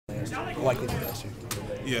likely to pass you?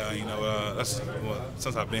 Yeah, that's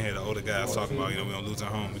since I've been here, the older guys talking about, we don't lose at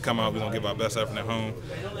home. We come out, we're going to give our best effort at home,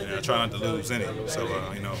 and try not to lose any. So,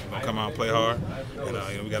 we're going to come out and play hard,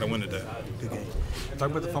 and we got to win today. Good game.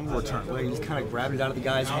 Talk about the fumble return, where you just kind of grabbed it out of the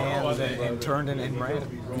guy's hands and turned and ran it.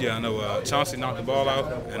 Yeah, I know. Chauncey knocked the ball out,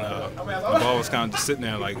 and the ball was kind of just sitting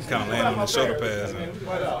there, like kind of laying on the shoulder pads,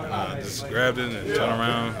 and just grabbed it and turned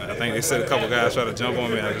around. And I think they said a couple guys tried to jump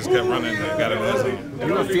on me, and I just kept running and got in the end zone.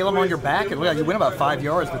 You were feeling on your back, and you went about 5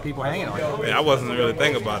 yards with people hanging on you. Yeah, I wasn't really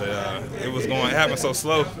thinking about it. It happened so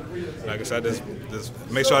slow. Like I said, just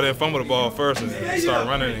make sure I didn't fumble the ball first and start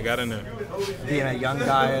running and got in there. Being a young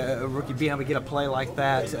guy, a rookie, being able to get a play like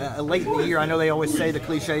that late in the year, I know they always say the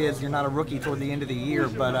cliche is you're not a rookie toward the end of the year,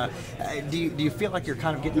 but do you feel like you're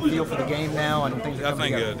kind of getting the feel for the game now and things are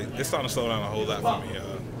coming together? It's starting to slow down a whole lot for me.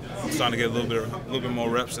 I'm starting to get a little bit more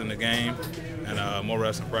reps in the game and more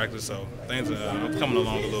reps in practice, so things are coming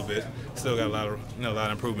along a little bit. Still got a lot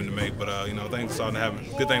of improvement to make, but good things are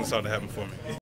starting to happen for me.